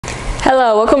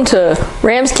Hello, welcome to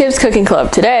Ram's Kids Cooking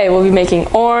Club. Today we'll be making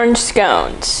orange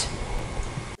scones.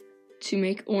 To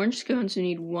make orange scones, you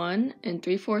need 1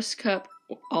 3/4 cup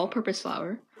all-purpose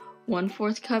flour,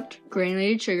 1/4 cup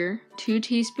granulated sugar, 2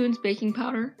 teaspoons baking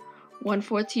powder,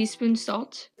 1/4 teaspoon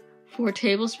salt, 4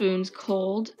 tablespoons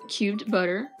cold cubed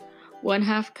butter,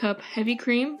 1/2 cup heavy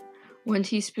cream, 1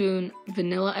 teaspoon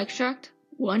vanilla extract,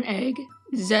 1 egg,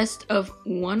 zest of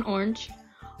 1 orange,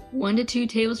 1 to 2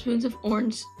 tablespoons of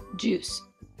orange juice.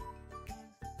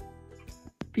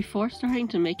 Before starting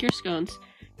to make your scones,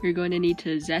 you're going to need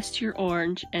to zest your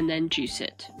orange and then juice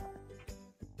it.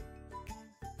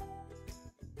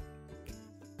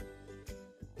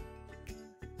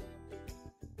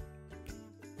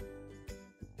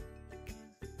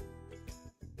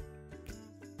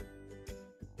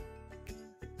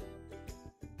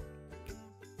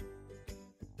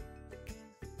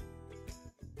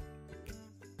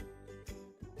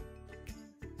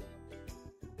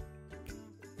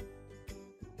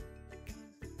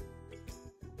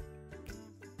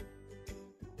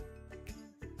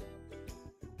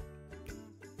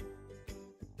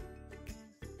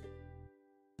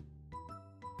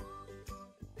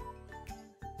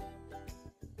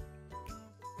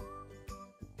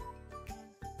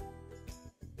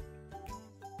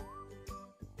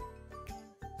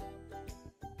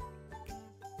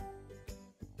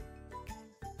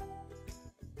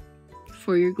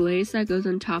 For your glaze that goes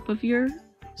on top of your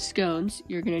scones,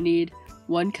 you're going to need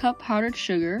 1 cup powdered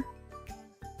sugar,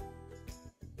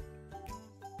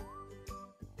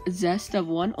 a zest of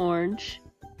 1 orange,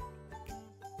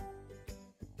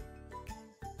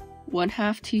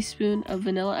 1/2 teaspoon of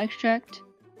vanilla extract,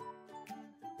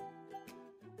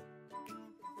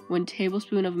 1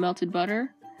 tablespoon of melted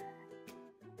butter,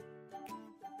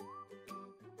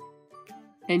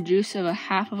 and juice of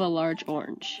 1/2 of a large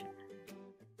orange.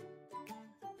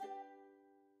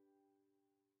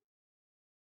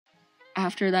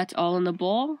 After that's all in the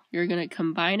bowl, you're going to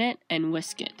combine it and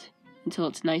whisk it until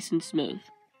it's nice and smooth.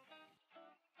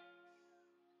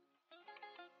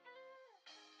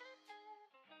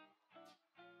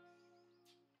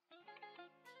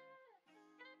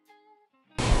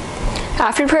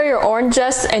 After you put your orange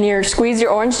zest and you squeeze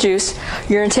your orange juice,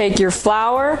 you're going to take your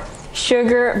flour,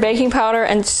 sugar, baking powder,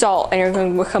 and salt, and you're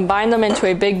going to combine them into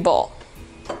a big bowl.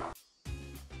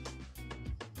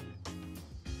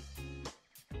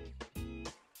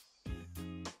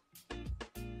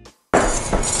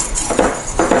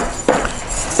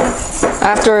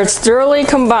 After it's thoroughly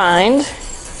combined,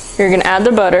 you're going to add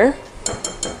the butter.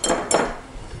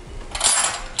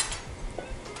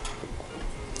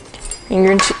 And you're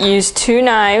going to use 2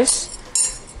 knives,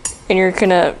 and you're going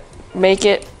to make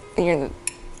it, and you're going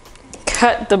to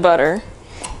cut the butter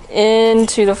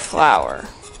into the flour.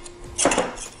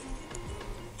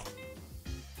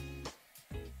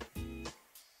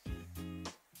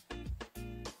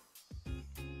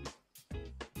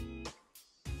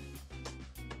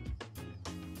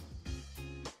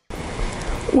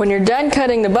 When you're done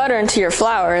cutting the butter into your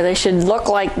flour, they should look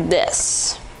like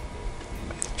this.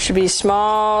 Should be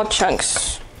small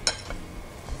chunks.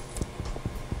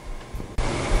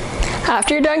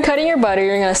 After you're done cutting your butter,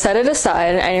 you're going to set it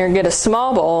aside and you're going to get a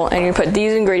small bowl and you put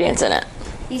these ingredients in it.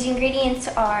 These ingredients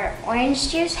are orange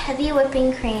juice, heavy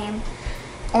whipping cream,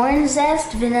 orange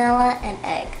zest, vanilla, and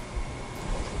egg.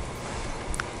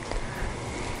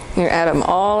 You add them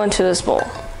all into this bowl.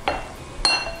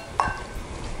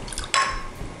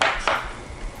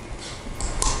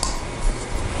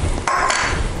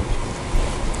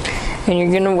 And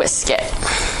you're going to whisk it.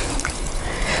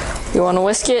 You want to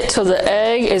whisk it till the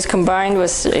egg is combined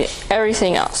with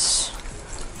everything else.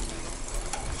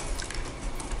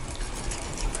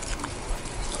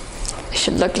 It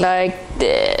should look like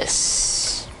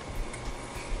this.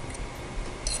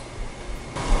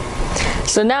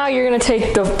 So now you're going to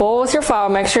take the bowl with your flour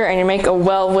mixture and you make a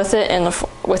well with it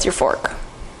with your fork.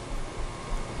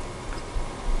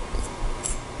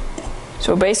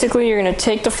 So basically you're going to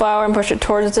take the flour and push it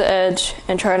towards the edge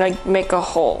and try to make a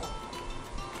hole.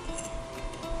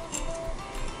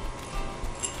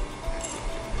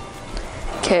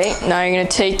 Okay, now you're going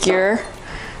to take your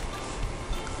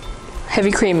heavy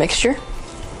cream mixture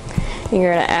and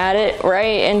you're going to add it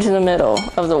right into the middle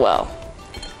of the well.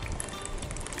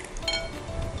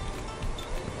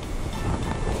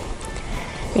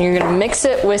 And you're going to mix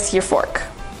it with your fork.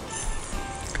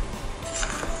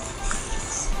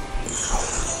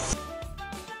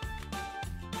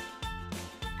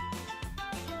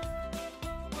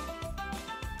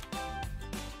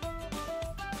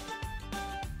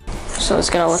 So it's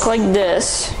going to look like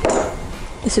this.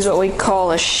 This is what we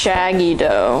call a shaggy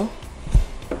dough,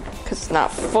 because it's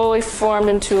not fully formed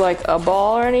into like a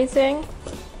ball or anything.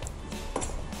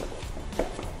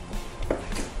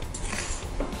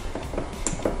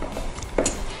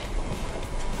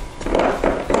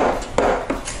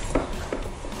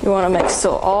 You want to mix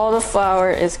so all the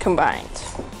flour is combined.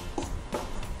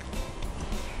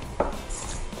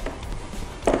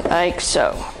 Like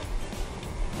so.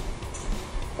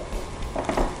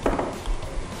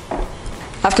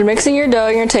 After mixing your dough,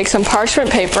 you're going to take some parchment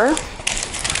paper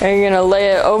and you're going to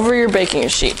lay it over your baking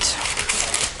sheet.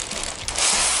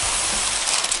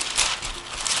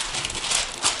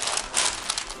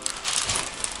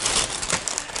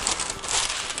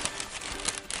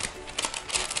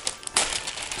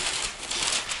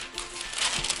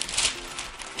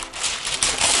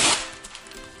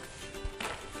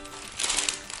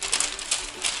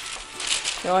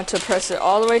 You want to press it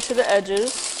all the way to the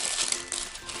edges,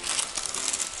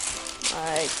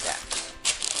 like that.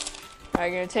 Now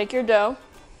you're going to take your dough,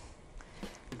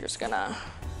 you're just going to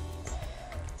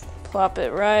plop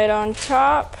it right on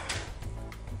top.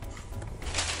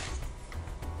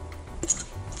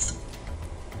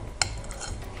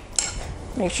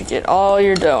 Make sure you get all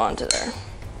your dough onto there.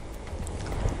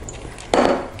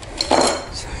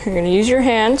 So you're going to use your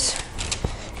hands,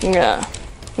 you're going to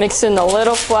mix in the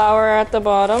little flour at the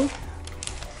bottom,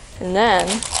 and then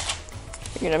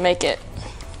you're going to make it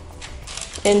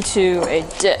into a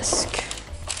disc.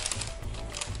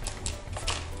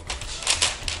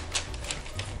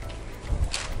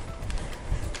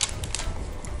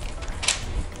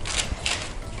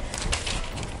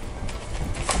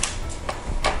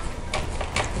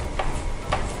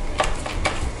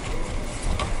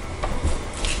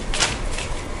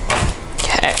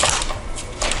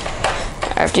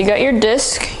 After you got your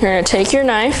disc, you're going to take your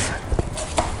knife,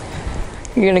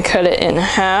 you're going to cut it in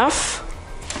half,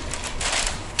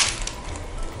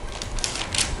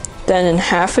 then in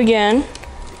half again.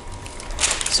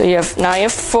 So now you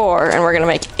have 4, and we're going to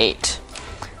make 8.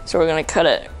 So we're going to cut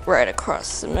it right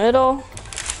across the middle,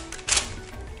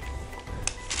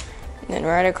 and then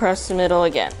right across the middle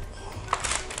again.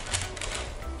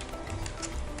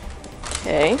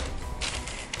 Okay.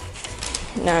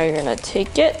 Now you're going to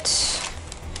take it.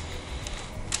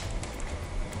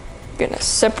 Gonna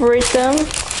separate them.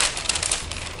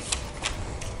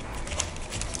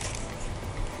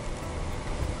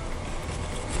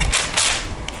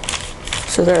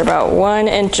 So they're about 1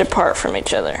 inch apart from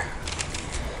each other.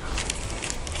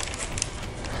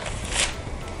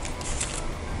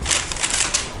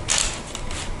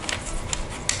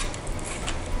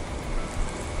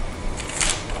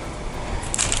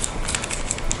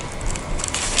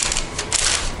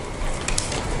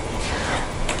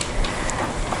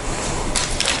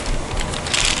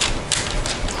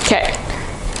 Okay,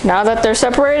 now that they're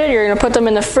separated, you're gonna put them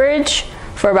in the fridge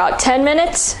for about 10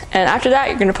 minutes, and after that,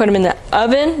 you're gonna put them in the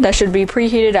oven that should be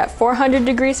preheated at 400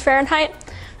 degrees Fahrenheit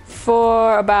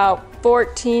for about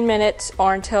 14 minutes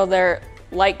or until they're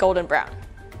light golden brown.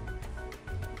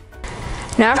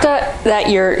 Now after that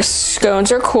your scones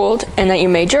are cooled and that you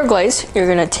made your glaze, you're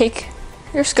gonna take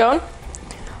your scone,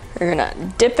 you're gonna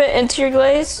dip it into your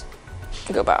glaze,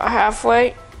 go about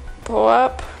halfway, pull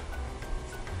up,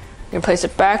 you can place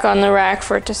it back on the rack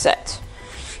for it to set.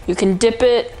 You can dip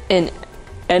it in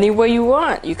any way you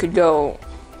want. You could go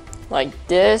like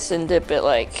this and dip it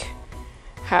like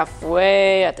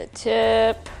halfway at the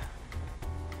tip.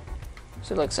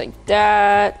 So it looks like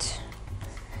that.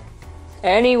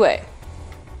 Anyway,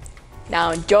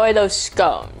 now enjoy those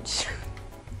scones.